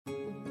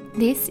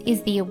This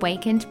is the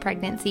Awakened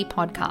Pregnancy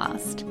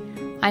Podcast.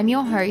 I'm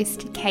your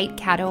host, Kate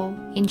Cattle,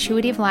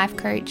 intuitive life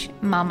coach,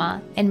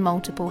 mama, and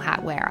multiple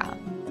hat wearer.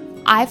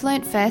 I've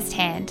learnt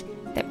firsthand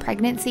that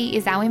pregnancy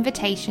is our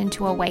invitation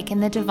to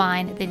awaken the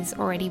divine that is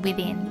already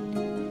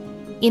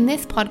within. In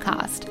this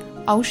podcast,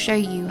 I'll show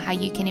you how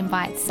you can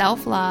invite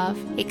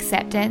self-love,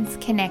 acceptance,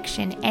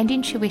 connection, and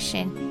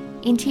intuition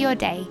into your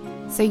day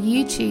so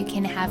you too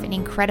can have an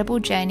incredible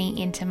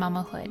journey into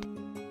mamahood.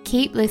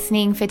 Keep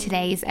listening for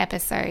today's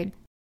episode.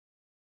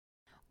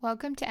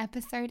 Welcome to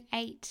episode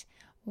 8,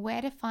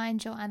 where to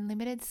find your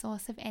unlimited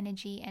source of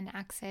energy and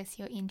access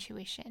your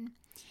intuition.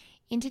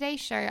 In today's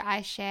show,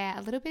 I share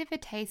a little bit of a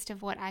taste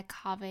of what I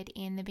covered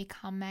in the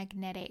Become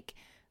Magnetic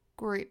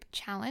group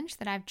challenge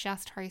that I've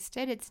just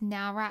hosted. It's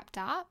now wrapped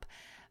up,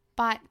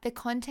 but the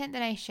content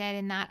that I shared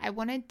in that, I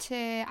wanted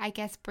to,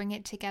 bring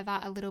it together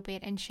a little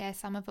bit and share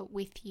some of it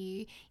with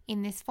you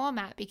in this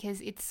format because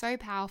it's so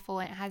powerful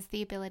and it has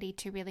the ability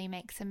to really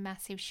make some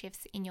massive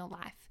shifts in your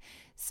life.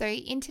 So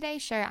in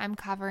today's show, I'm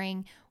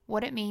covering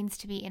what it means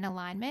to be in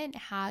alignment,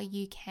 how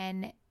you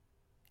can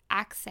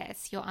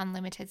access your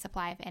unlimited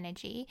supply of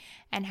energy,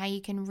 and how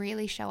you can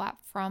really show up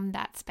from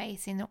that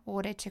space in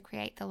order to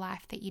create the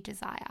life that you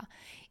desire.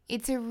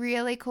 It's a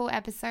really cool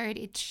episode.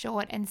 It's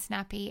short and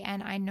snappy,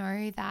 and I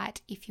know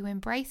that if you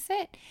embrace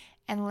it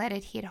and let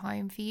it hit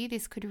home for you,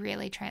 this could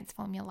really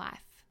transform your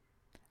life.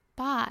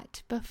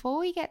 But before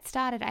we get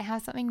started, I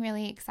have something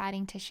really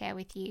exciting to share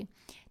with you.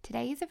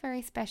 Today is a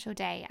very special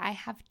day. I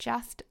have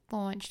just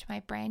launched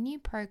my brand new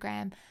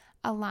program,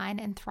 Align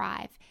and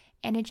Thrive,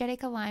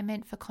 Energetic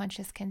Alignment for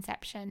Conscious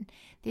Conception.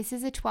 This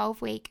is a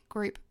 12-week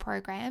group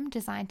program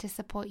designed to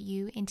support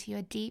you into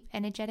your deep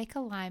energetic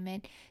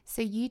alignment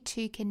so you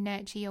too can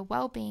nurture your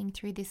well-being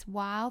through this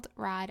wild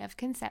ride of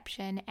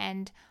conception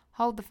and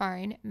hold the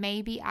phone,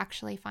 maybe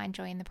actually find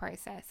joy in the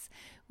process.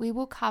 We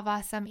will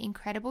cover some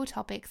incredible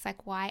topics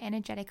like why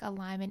energetic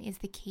alignment is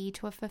the key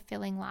to a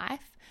fulfilling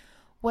life,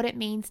 what it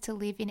means to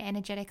live in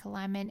energetic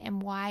alignment,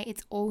 and why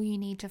it's all you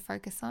need to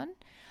focus on.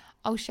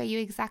 I'll show you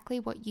exactly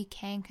what you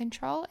can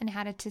control and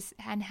how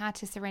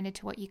to surrender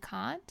to what you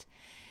can't.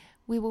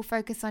 We will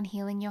focus on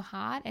healing your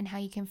heart and how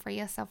you can free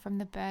yourself from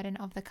the burden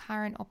of the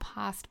current or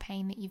past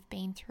pain that you've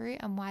been through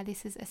and why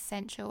this is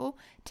essential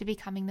to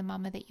becoming the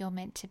mama that you're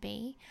meant to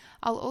be.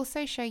 I'll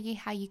also show you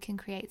how you can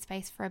create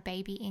space for a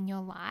baby in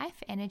your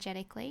life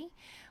energetically.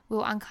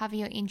 We'll uncover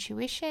your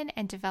intuition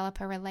and develop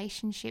a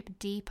relationship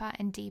deeper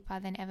and deeper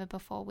than ever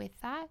before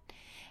with that.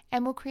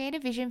 And we'll create a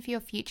vision for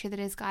your future that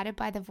is guided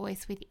by the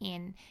voice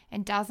within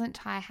and doesn't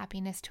tie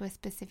happiness to a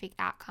specific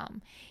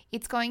outcome.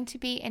 It's going to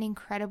be an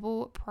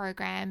incredible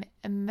program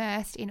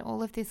immersed in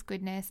all of this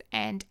goodness,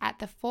 and at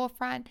the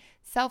forefront,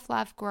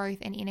 self-love, growth,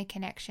 and inner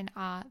connection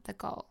are the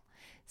goal.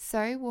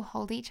 So we'll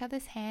hold each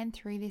other's hand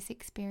through this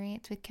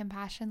experience with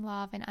compassion,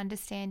 love, and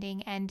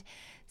understanding, and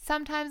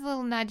sometimes a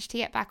little nudge to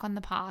get back on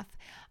the path.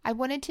 I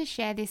wanted to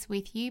share this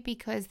with you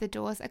because the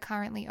doors are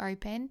currently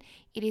open.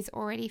 It is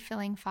already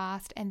filling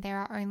fast, and there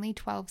are only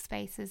 12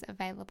 spaces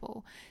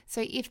available.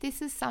 So if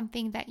this is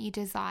something that you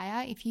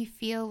desire, if you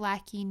feel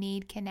like you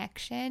need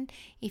connection,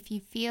 if you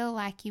feel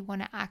like you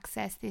want to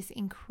access this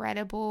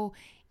incredible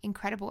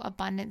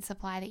abundant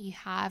supply that you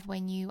have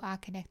when you are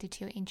connected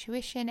to your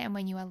intuition and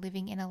when you are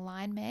living in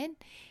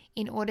alignment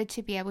in order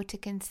to be able to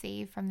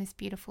conceive from this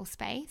beautiful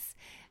space,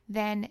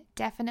 then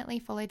definitely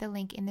follow the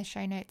link in the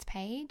show notes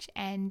page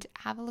and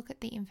have a look at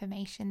the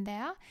information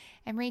there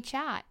and reach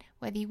out.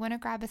 Whether you want to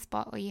grab a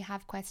spot or you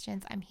have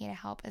questions, I'm here to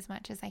help as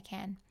much as I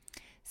can.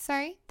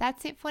 So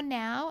that's it for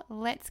now.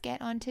 Let's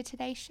get on to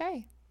today's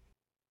show.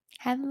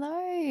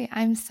 Hello,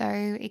 I'm so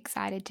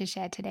excited to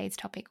share today's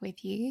topic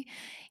with you.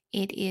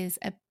 It is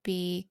a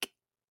big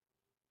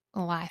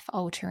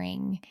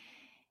life-altering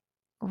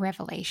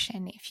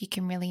revelation if you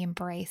can really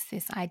embrace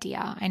this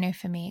idea. I know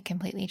for me, it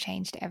completely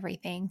changed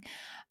everything.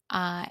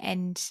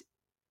 And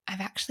I've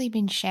actually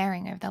been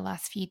sharing over the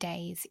last few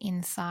days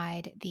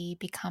inside the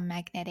Become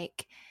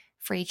Magnetic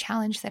free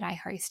challenge that I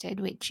hosted,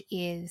 which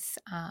is,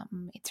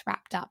 it's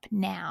wrapped up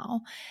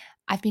now.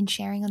 I've been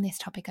sharing on this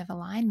topic of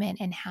alignment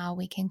and how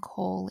we can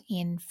call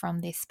in from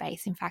this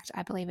space. In fact,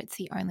 I believe it's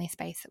the only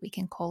space that we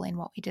can call in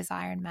what we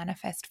desire and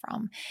manifest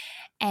from.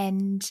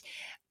 And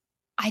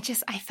I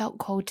felt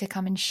called to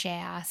come and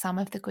share some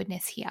of the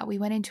goodness here. We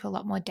went into a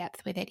lot more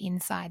depth with it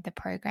inside the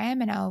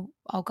program, and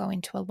I'll go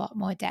into a lot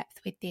more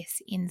depth with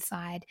this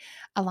inside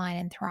Align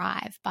and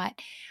Thrive. But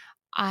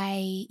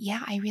I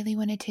really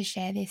wanted to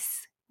share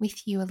this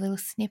with you, a little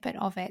snippet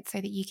of it, so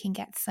that you can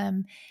get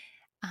some,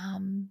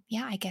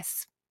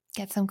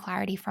 get some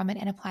clarity from it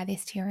and apply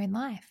this to your own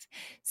life.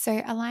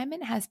 So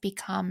alignment has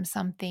become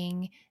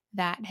something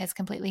that has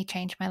completely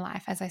changed my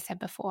life. As I said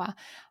before,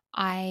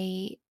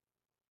 I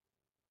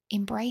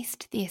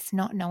embraced this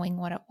not knowing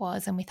what it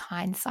was, and with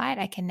hindsight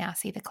I can now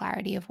see the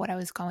clarity of what I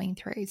was going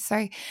through.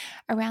 So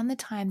around the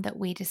time that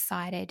we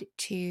decided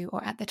to,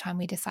 or at the time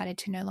we decided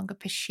to no longer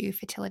pursue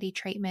fertility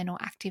treatment or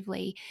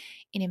actively,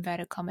 in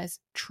inverted commas,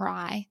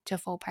 try to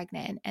fall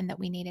pregnant, and that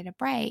we needed a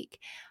break,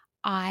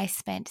 I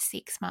spent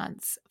 6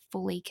 months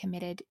fully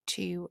committed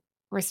to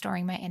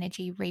restoring my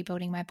energy,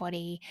 rebuilding my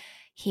body,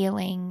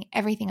 healing,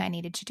 everything I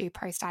needed to do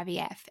post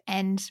IVF.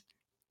 And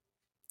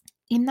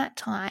in that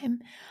time,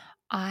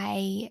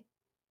 I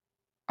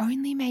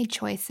only made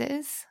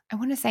choices. I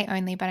want to say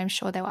only, but I'm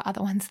sure there were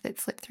other ones that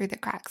slipped through the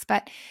cracks,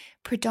 but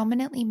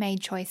predominantly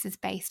made choices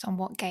based on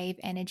what gave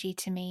energy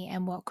to me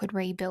and what could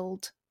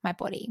rebuild my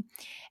body.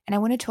 And I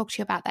want to talk to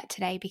you about that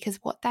today, because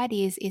what that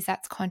is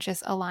that's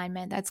conscious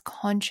alignment. That's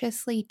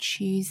consciously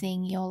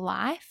choosing your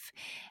life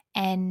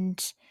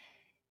and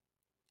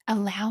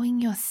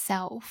allowing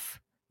yourself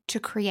to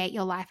create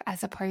your life,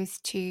 as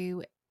opposed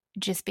to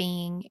just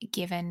being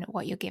given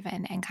what you're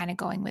given and kind of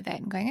going with it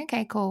and going,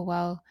 okay, cool,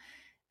 well,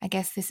 I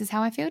guess this is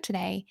how I feel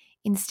today.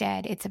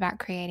 Instead, it's about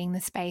creating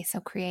the space,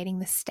 or creating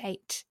the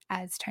state,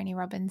 as Tony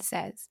Robbins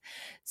says.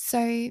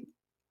 So,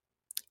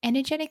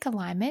 energetic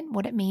alignment,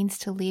 what it means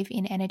to live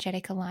in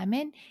energetic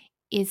alignment,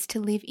 is to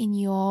live in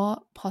your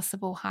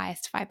possible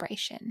highest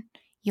vibration,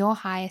 your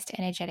highest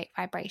energetic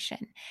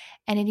vibration.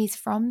 And it is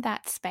from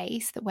that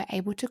space that we're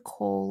able to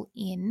call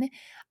in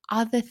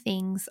other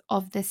things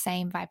of the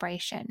same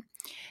vibration.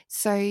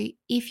 So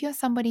if you're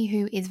somebody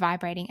who is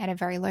vibrating at a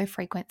very low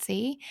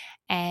frequency,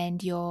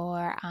 and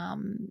you're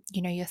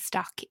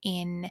stuck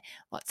in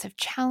lots of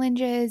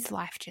challenges,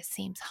 life just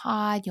seems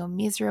hard, you're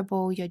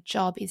miserable, your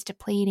job is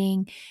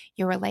depleting,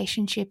 your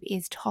relationship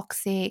is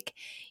toxic.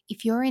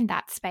 If you're in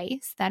that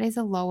space, that is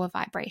a lower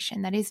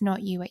vibration. That is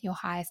not you at your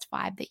highest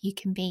vibe that you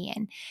can be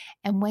in.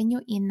 And when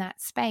you're in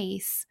that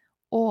space,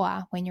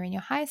 or when you're in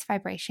your highest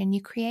vibration,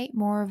 you create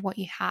more of what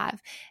you have.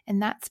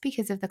 And that's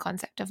because of the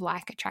concept of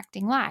like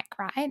attracting like,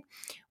 right?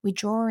 We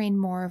draw in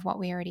more of what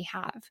we already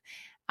have.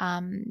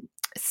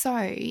 So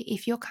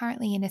if you're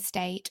currently in a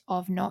state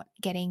of not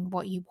getting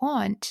what you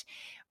want,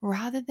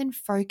 rather than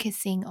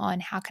focusing on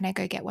how can I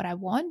go get what I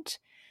want,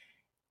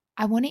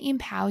 I want to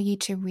empower you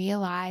to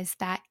realize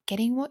that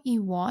getting what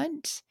you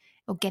want,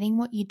 or getting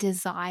what you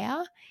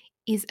desire,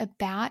 is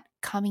about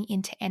coming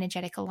into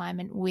energetic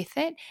alignment with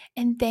it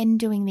and then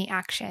doing the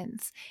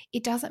actions.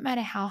 It doesn't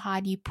matter how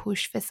hard you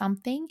push for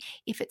something.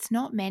 If it's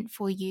not meant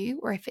for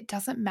you, or if it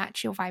doesn't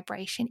match your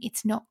vibration,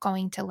 it's not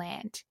going to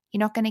land. You're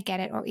not going to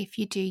get it. Or if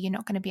you do, you're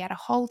not going to be able to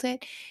hold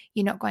it.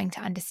 You're not going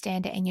to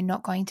understand it, and you're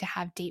not going to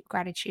have deep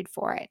gratitude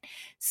for it.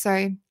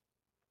 So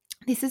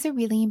this is a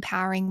really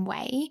empowering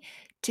way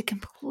to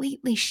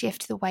completely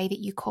shift the way that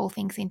you call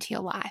things into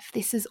your life.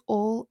 This is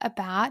all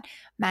about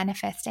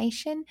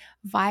manifestation,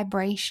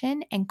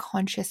 vibration, and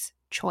conscious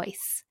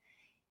choice.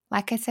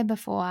 Like I said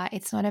before,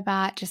 it's not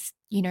about just,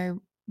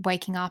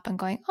 waking up and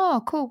going,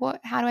 oh, cool,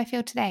 how do I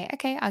feel today?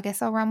 Okay, I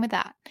guess I'll run with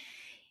that.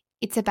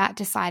 It's about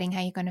deciding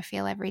how you're going to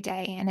feel every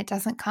day. And it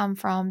doesn't come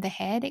from the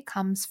head, it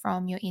comes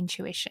from your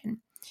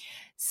intuition.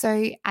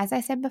 So, as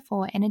I said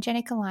before,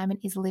 energetic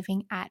alignment is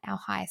living at our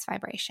highest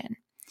vibration.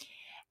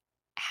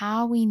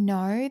 How we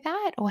know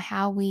that, or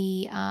how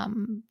we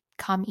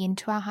come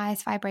into our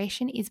highest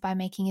vibration, is by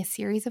making a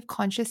series of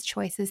conscious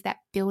choices that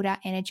build our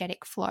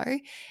energetic flow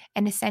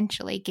and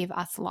essentially give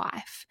us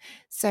life.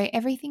 So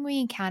everything we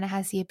encounter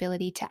has the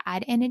ability to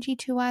add energy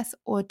to us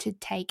or to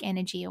take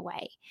energy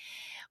away.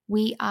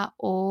 We are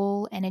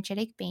all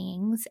energetic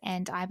beings,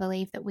 and I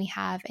believe that we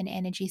have an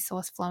energy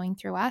source flowing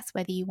through us,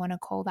 whether you want to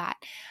call that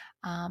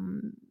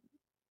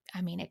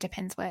it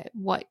depends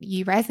what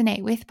you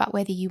resonate with, but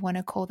whether you want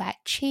to call that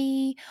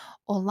chi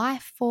or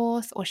life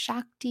force or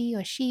Shakti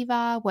or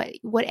Shiva,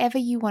 whatever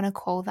you want to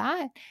call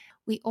that,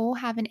 we all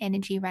have an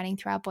energy running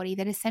through our body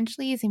that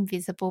essentially is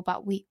invisible,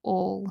 but we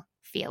all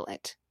feel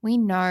it. We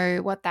know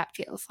what that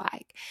feels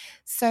like.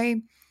 So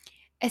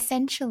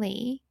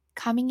essentially,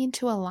 coming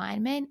into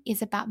alignment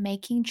is about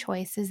making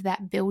choices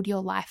that build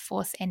your life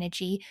force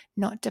energy,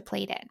 not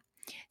deplete it.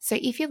 So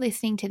if you're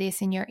listening to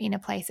this and you're in a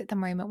place at the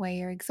moment where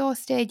you're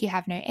exhausted, you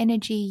have no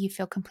energy, you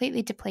feel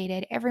completely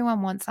depleted,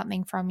 everyone wants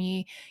something from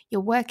you,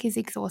 your work is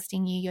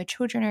exhausting you, your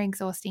children are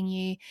exhausting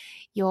you,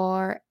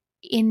 you're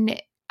in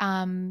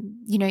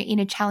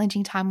a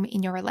challenging time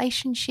in your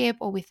relationship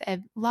or with a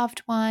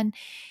loved one,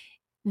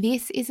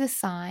 this is a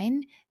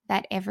sign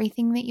that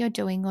everything that you're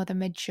doing, or the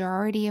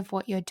majority of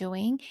what you're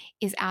doing,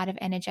 is out of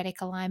energetic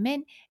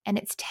alignment, and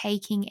it's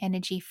taking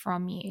energy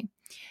from you.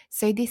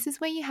 So this is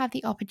where you have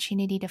the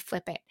opportunity to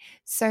flip it.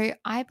 So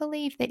I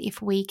believe that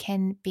if we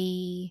can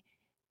be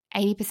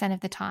 80%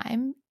 of the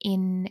time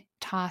in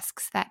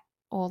tasks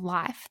or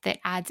life that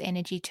adds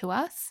energy to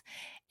us,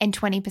 and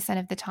 20%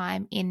 of the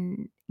time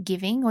in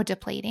giving or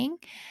depleting,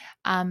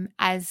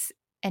 as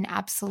an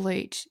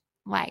absolute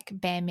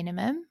bare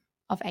minimum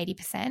of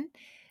 80%,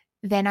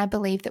 then I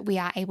believe that we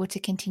are able to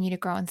continue to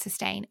grow and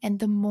sustain. And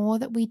the more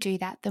that we do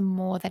that, the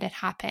more that it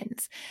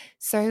happens.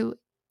 So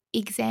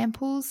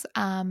examples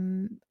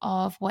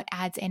of what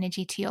adds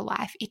energy to your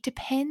life, it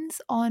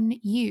depends on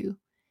you.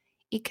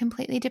 It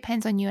completely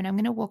depends on you. And I'm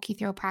going to walk you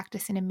through a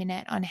practice in a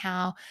minute on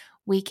how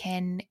we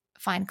can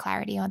find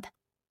clarity on,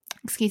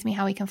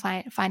 how we can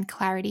find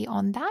clarity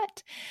on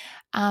that.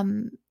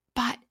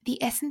 But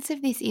the essence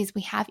of this is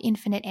we have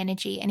infinite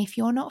energy. And if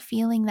you're not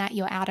feeling that,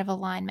 you're out of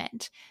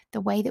alignment.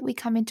 The way that we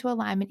come into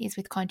alignment is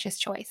with conscious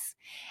choice.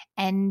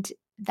 And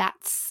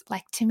that's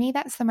like, to me,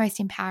 that's the most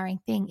empowering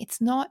thing.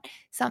 It's not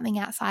something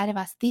outside of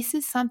us. This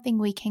is something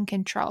we can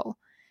control.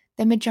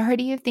 The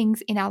majority of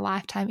things in our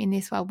lifetime in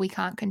this world we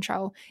can't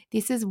control.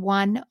 This is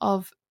one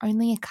of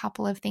only a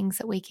couple of things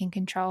that we can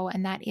control,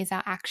 and that is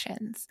our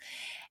actions.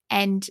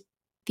 And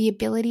the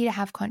ability to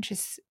have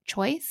conscious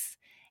choice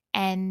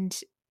and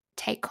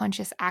take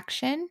conscious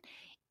action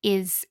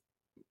is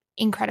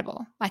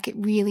incredible. Like, it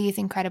really is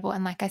incredible.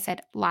 And like I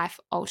said, life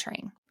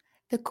altering.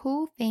 The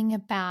cool thing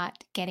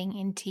about getting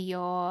into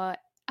your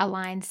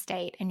aligned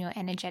state and your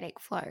energetic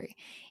flow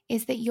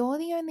is that you're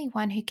the only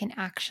one who can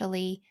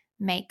actually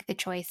make the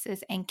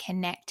choices and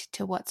connect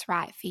to what's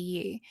right for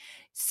you.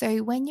 So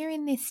when you're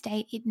in this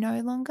state, it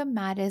no longer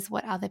matters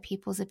what other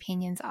people's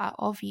opinions are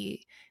of you,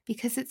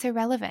 because it's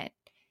irrelevant.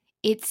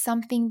 It's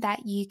something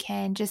that you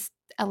can just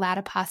allow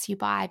to pass you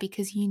by,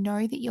 because you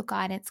know that your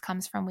guidance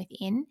comes from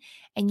within,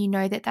 and you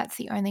know that that's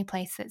the only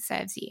place that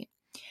serves you.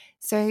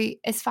 So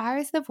as far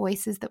as the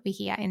voices that we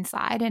hear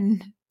inside,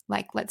 and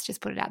like, let's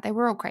just put it out there,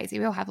 we're all crazy.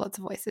 We all have lots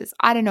of voices.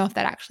 I don't know if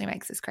that actually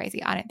makes us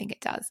crazy. I don't think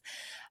it does.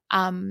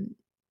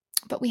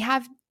 But we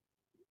have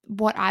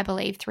what I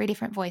believe 3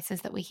 different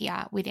voices that we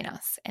hear within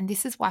us. And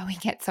this is why we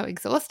get so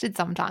exhausted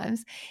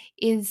sometimes,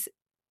 is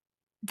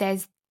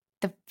there's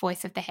the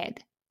voice of the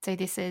head. So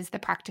this is the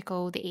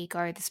practical, the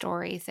ego, the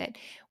stories that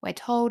we're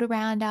told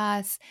around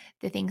us,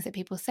 the things that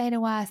people say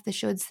to us, the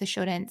shoulds, the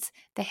shouldn'ts.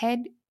 The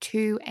head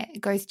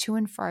goes to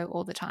and fro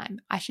all the time.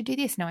 I should do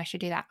this. No, I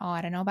should do that. Oh,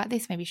 I don't know about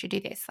this. Maybe you should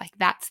do this. Like,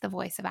 that's the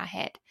voice of our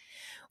head.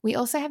 We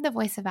also have the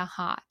voice of our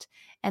heart.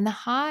 And the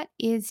heart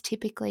is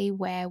typically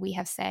where we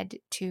have said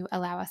to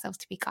allow ourselves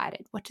to be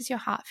guided. What does your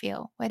heart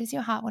feel? Where does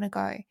your heart want to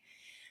go?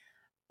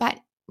 But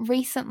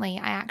recently,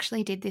 I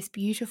actually did this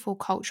beautiful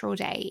cultural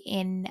day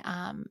in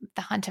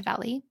the Hunter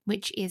Valley,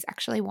 which is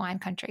actually wine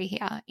country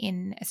here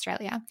in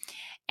Australia.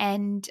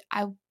 And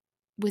I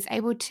was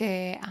able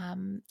to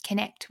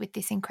connect with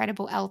this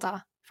incredible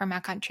elder from our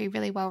country,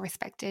 really well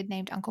respected,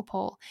 named Uncle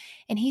Paul.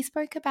 And he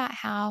spoke about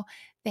how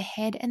the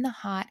head and the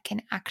heart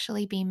can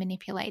actually be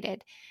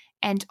manipulated.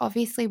 And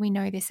obviously we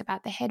know this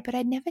about the head, but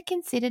I'd never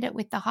considered it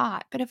with the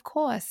heart. But of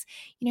course,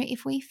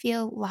 if we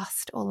feel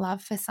lust or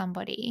love for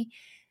somebody,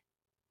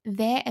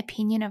 their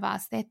opinion of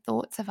us, their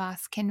thoughts of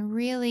us can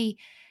really,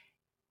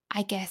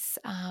 I guess,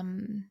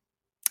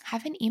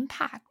 have an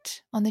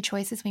impact on the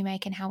choices we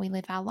make and how we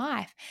live our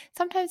life.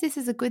 Sometimes this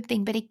is a good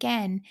thing, but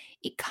again,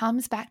 it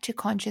comes back to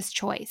conscious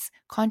choice,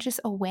 conscious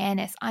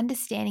awareness,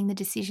 understanding the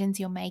decisions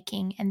you're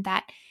making, and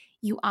that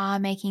you are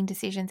making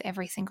decisions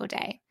every single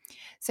day.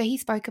 So he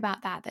spoke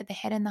about that the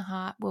head and the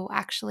heart will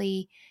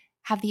actually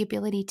have the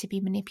ability to be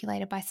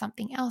manipulated by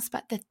something else.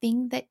 But the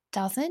thing that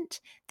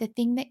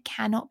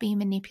cannot be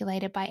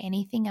manipulated by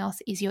anything else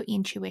is your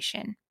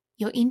intuition.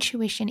 Your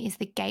intuition is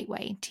the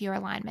gateway to your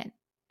alignment.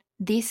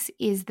 This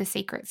is the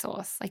secret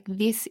sauce. Like,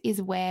 this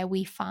is where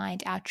we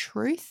find our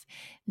truth.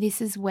 This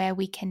is where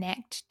we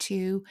connect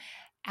to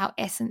our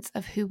essence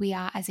of who we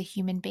are as a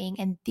human being.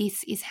 And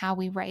this is how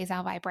we raise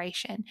our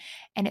vibration.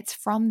 And it's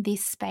from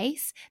this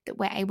space that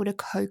we're able to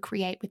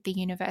co-create with the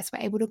universe.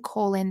 We're able to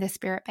call in the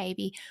spirit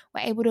baby.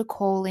 We're able to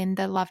call in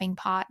the loving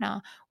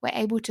partner. We're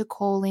able to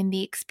call in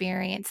the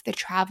experience, the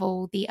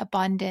travel, the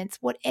abundance,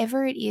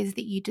 whatever it is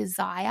that you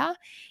desire.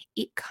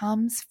 It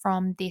comes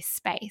from this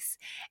space.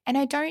 And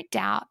I don't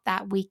doubt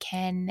that we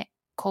can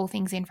call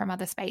things in from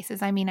other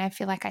spaces. I mean, I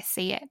feel like I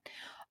see it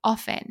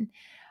often.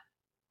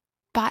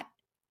 But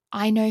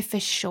I know for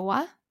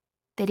sure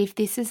that if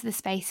this is the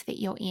space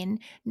that you're in,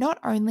 not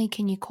only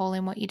can you call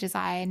in what you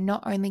desire,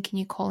 not only can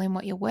you call in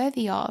what you're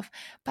worthy of,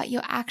 but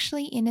you're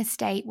actually in a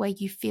state where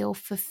you feel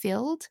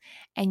fulfilled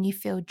and you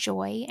feel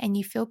joy and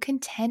you feel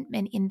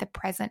contentment in the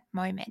present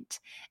moment.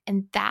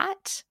 And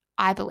that,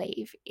 I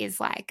believe, is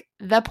like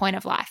the point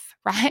of life,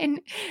 right?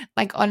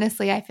 Like,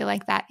 honestly, I feel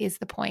like that is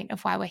the point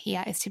of why we're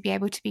here, is to be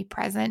able to be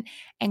present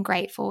and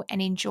grateful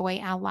and enjoy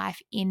our life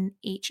in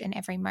each and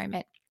every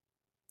moment.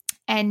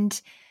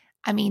 And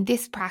I mean,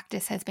 this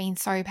practice has been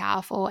so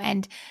powerful.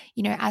 And,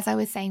 as I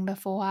was saying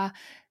before,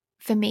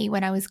 for me,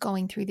 when I was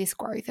going through this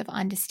growth of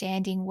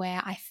understanding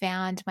where I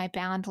found my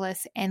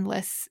boundless,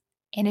 endless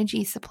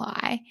energy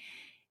supply,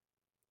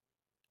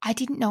 I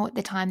didn't know at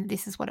the time that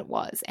this is what it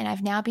was. And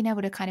I've now been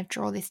able to kind of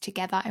draw this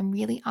together and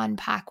really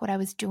unpack what I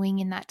was doing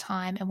in that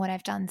time and what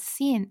I've done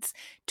since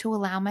to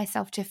allow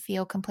myself to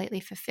feel completely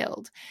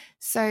fulfilled.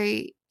 So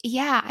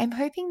yeah, I'm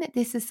hoping that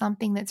this is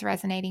something that's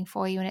resonating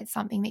for you and it's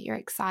something that you're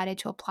excited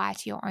to apply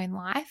to your own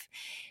life.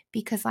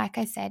 Because like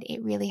I said,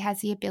 it really has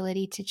the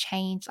ability to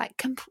change, like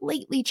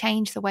completely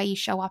change the way you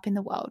show up in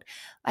the world.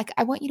 Like,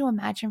 I want you to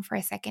imagine for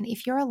a second,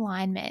 if your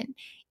alignment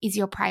is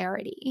your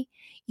priority,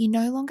 you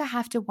no longer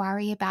have to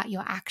worry about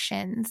your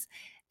actions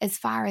as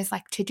far as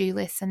like to-do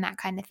lists and that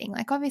kind of thing.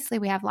 Like, obviously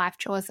we have life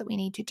chores that we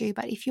need to do,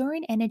 but if you're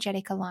in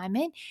energetic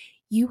alignment,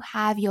 you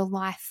have your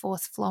life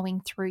force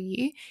flowing through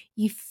you.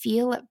 You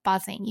feel it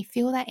buzzing. You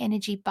feel that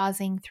energy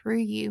buzzing through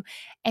you.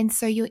 And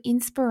so your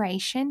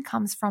inspiration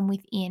comes from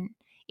within.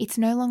 It's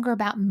no longer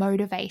about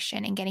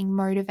motivation and getting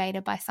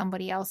motivated by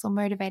somebody else or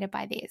motivated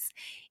by this.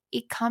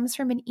 it comes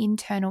from an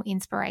internal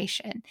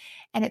inspiration.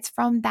 And it's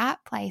from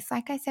that place,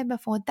 like I said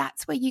before,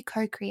 that's where you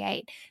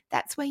co-create.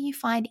 That's where you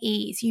find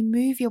ease. You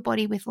move your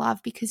body with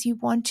love because you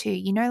want to.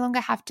 You no longer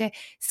have to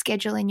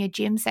schedule in your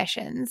gym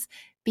sessions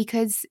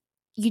because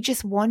you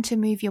just want to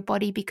move your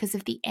body because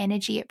of the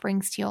energy it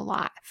brings to your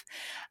life.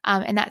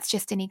 And that's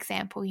just an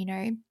example,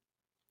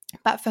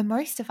 But for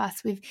most of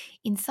us,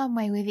 in some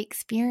way, we've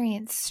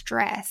experienced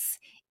stress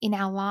in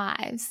our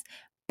lives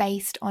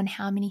based on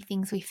how many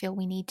things we feel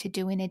we need to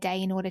do in a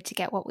day in order to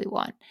get what we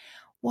want.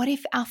 What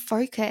if our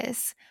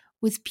focus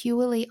was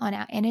purely on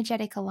our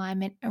energetic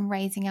alignment and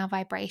raising our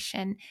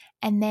vibration,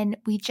 and then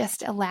we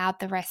just allowed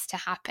the rest to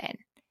happen?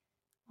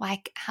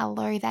 Like,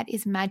 hello, that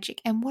is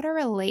magic. And what a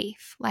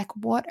relief. Like,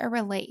 what a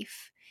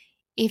relief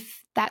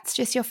if that's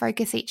just your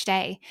focus each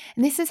day.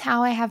 And this is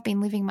how I have been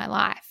living my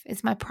life,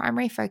 is my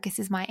primary focus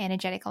is my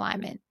energetic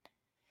alignment.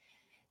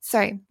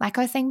 So, like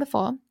I was saying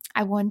before,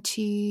 I want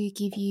to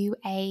give you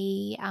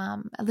a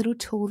little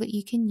tool that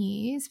you can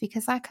use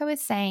because, like I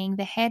was saying,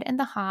 the head and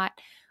the heart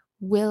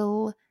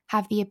will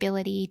have the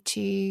ability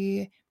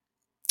to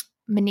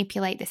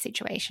manipulate the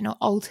situation or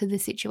alter the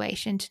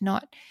situation to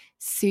not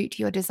suit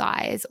your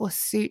desires or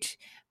suit.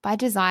 By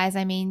desires,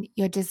 I mean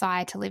your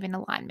desire to live in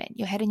alignment.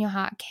 Your head and your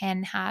heart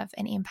can have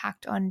an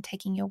impact on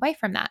taking you away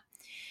from that.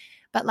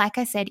 But like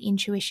I said,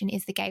 intuition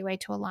is the gateway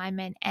to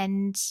alignment,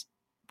 and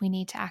we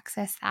need to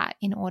access that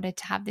in order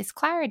to have this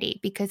clarity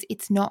because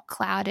it's not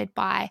clouded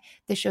by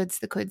the shoulds,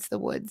 the coulds, the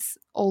woulds,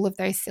 all of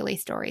those silly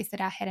stories that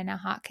our head and our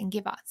heart can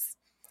give us.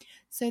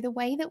 So the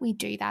way that we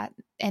do that,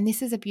 and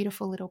this is a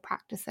beautiful little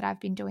practice that I've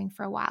been doing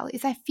for a while,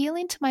 is I feel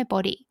into my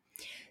body.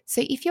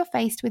 So if you're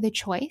faced with a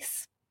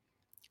choice,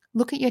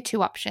 look at your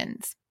two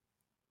options.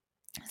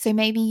 So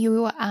maybe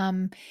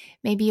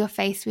you're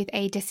faced with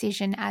a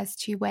decision as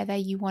to whether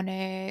you want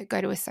to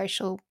go to a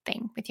social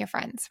thing with your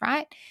friends,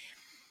 right?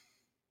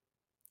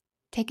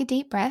 Take a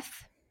deep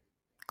breath,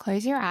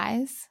 close your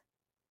eyes.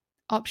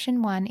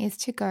 Option 1 is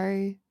to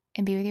go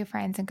and be with your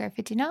friends and go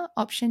for dinner.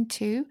 Option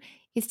 2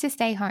 is to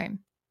stay home,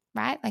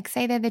 right? Like,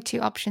 say they're the two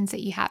options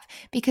that you have,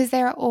 because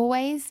there are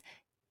always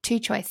two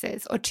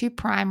choices or two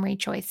primary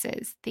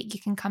choices that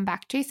you can come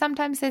back to.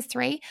 Sometimes there's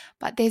 3,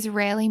 but there's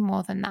rarely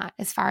more than that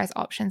as far as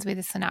options with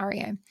a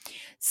scenario.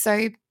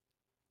 So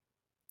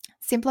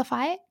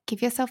simplify it,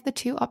 give yourself the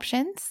 2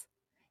 options,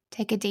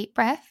 take a deep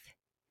breath,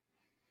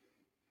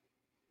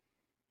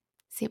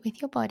 sit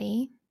with your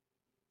body,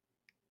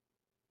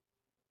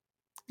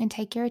 and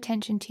take your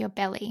attention to your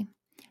belly.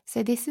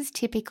 So this is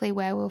typically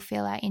where we'll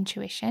feel our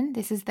intuition.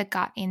 This is the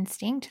gut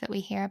instinct that we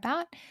hear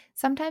about.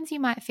 Sometimes you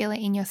might feel it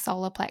in your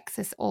solar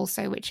plexus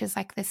also, which is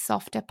like the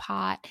softer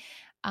part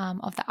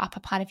of the upper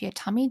part of your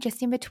tummy,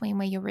 just in between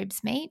where your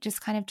ribs meet,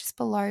 just kind of just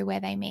below where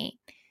they meet.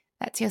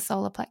 That's your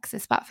solar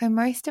plexus. But for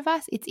most of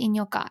us, it's in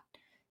your gut.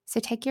 So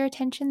take your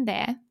attention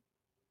there.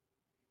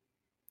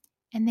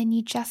 And then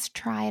you just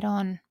try it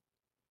on.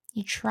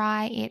 You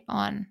try it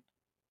on.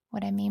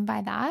 What I mean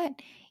by that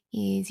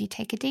is you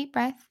take a deep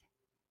breath.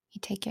 You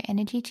take your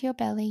energy to your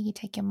belly, you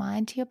take your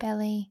mind to your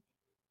belly,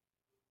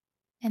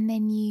 and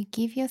then you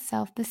give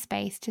yourself the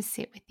space to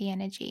sit with the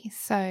energy.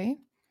 So,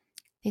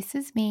 this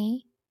is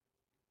me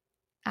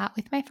out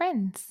with my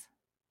friends.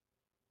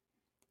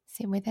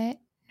 Sit with it,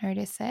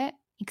 notice it,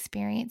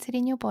 experience it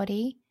in your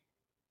body.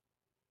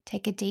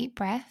 Take a deep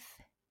breath,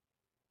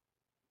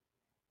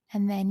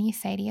 and then you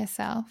say to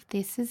yourself,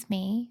 this is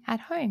me at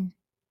home.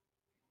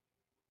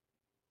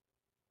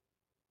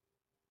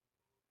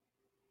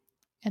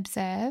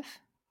 Observe.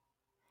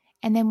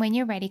 And then when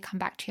you're ready, come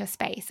back to your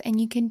space.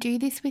 And you can do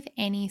this with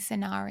any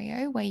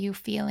scenario where you're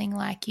feeling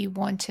like you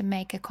want to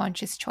make a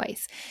conscious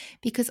choice,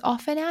 because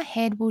often our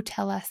head will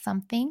tell us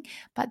something,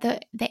 but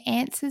the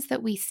answers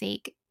that we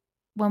seek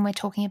when we're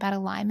talking about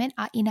alignment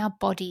are in our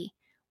body.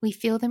 We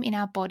feel them in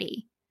our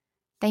body.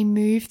 They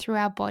move through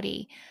our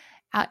body.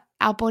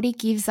 Our body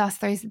gives us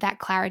that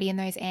clarity and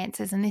those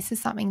answers. And this is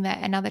something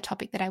that another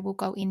topic that I will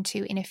go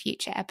into in a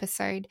future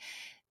episode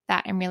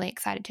that I'm really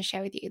excited to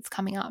share with you. It's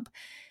coming up.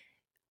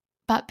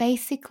 But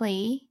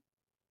basically,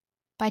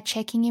 by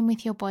checking in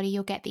with your body,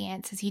 you'll get the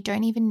answers. You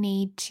don't even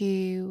need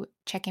to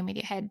check in with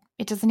your head.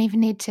 It doesn't even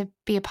need to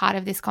be a part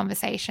of this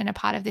conversation, a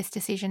part of this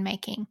decision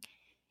making.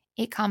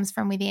 It comes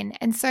from within.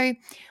 And so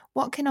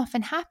what can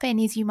often happen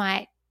is you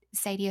might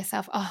say to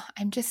yourself, oh,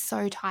 I'm just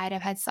so tired.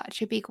 I've had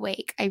such a big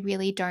week. I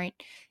really don't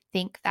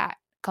think that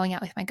going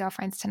out with my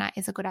girlfriends tonight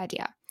is a good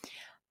idea.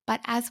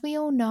 But as we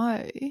all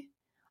know,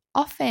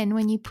 often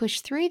when you push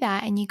through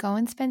that and you go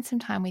and spend some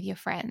time with your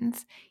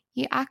friends,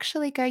 you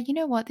actually go, you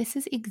know what, this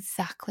is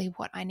exactly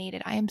what I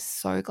needed. I am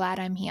so glad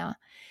I'm here.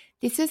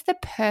 This is the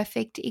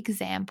perfect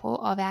example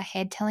of our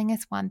head telling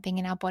us one thing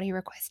and our body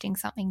requesting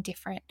something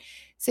different.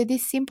 So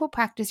this simple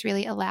practice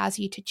really allows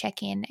you to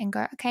check in and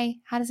go, okay,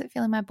 how does it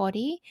feel in my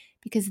body?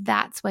 Because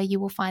that's where you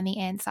will find the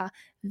answer.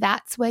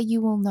 That's where you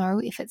will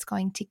know if it's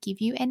going to give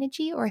you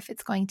energy or if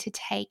it's going to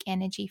take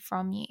energy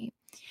from you.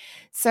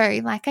 So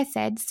like I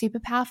said, super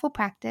powerful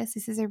practice.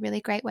 This is a really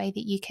great way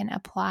that you can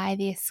apply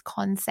this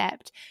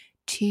concept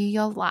to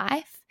your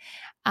life.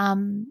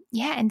 And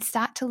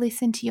start to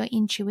listen to your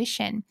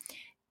intuition.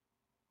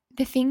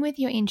 The thing with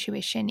your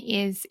intuition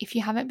is if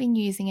you haven't been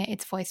using it,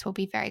 its voice will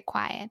be very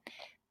quiet.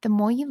 The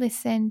more you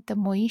listen, the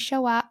more you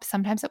show up.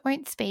 Sometimes it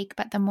won't speak,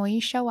 but the more you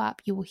show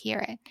up, you will hear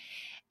it.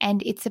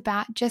 And it's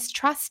about just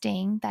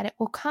trusting that it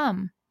will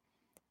come.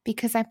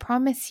 Because I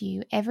promise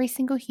you, every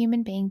single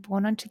human being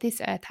born onto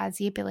this earth has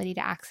the ability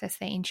to access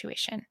their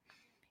intuition.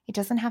 It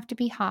doesn't have to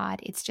be hard.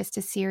 It's just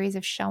a series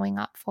of showing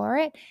up for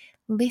it,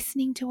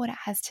 listening to what it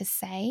has to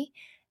say,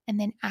 and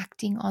then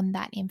acting on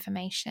that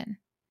information.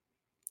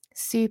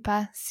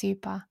 Super,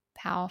 super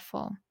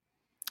powerful.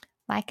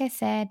 Like I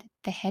said,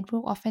 the head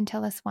will often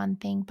tell us one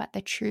thing, but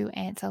the true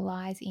answer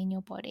lies in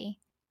your body.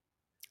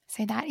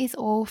 So that is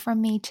all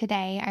from me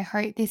today. I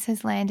hope this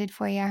has landed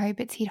for you. I hope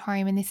it's hit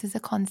home and this is a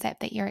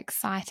concept that you're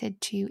excited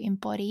to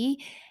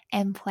embody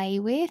and play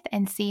with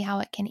and see how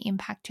it can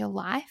impact your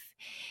life.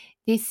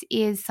 This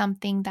is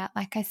something that,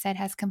 like I said,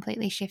 has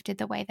completely shifted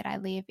the way that I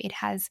live. It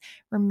has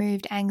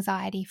removed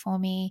anxiety for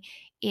me.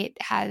 It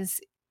has,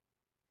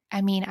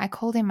 I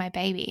called him my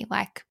baby.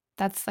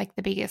 That's like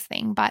the biggest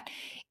thing, but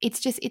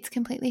it's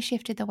completely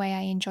shifted the way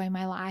I enjoy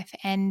my life.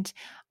 And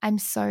I'm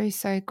so,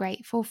 so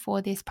grateful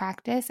for this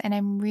practice. And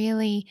I'm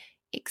really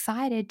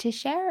excited to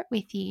share it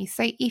with you.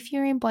 So if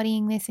you're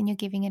embodying this and you're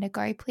giving it a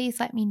go, please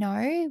let me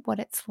know what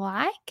it's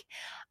like.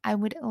 I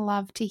would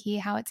love to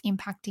hear how it's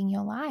impacting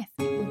your life.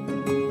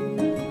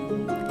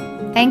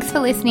 Thanks for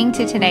listening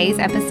to today's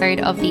episode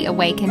of the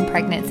Awaken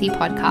Pregnancy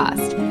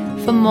podcast.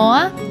 For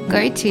more,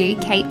 go to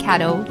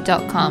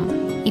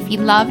katecattle.com. If you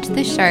loved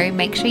the show,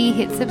 make sure you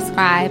hit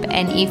subscribe.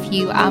 And if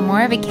you are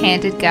more of a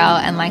candid girl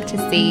and like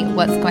to see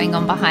what's going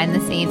on behind the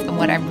scenes and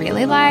what I'm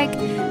really like,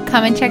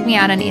 come and check me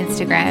out on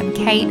Instagram,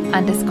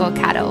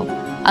 Kate_Cattle.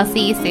 I'll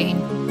see you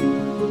soon.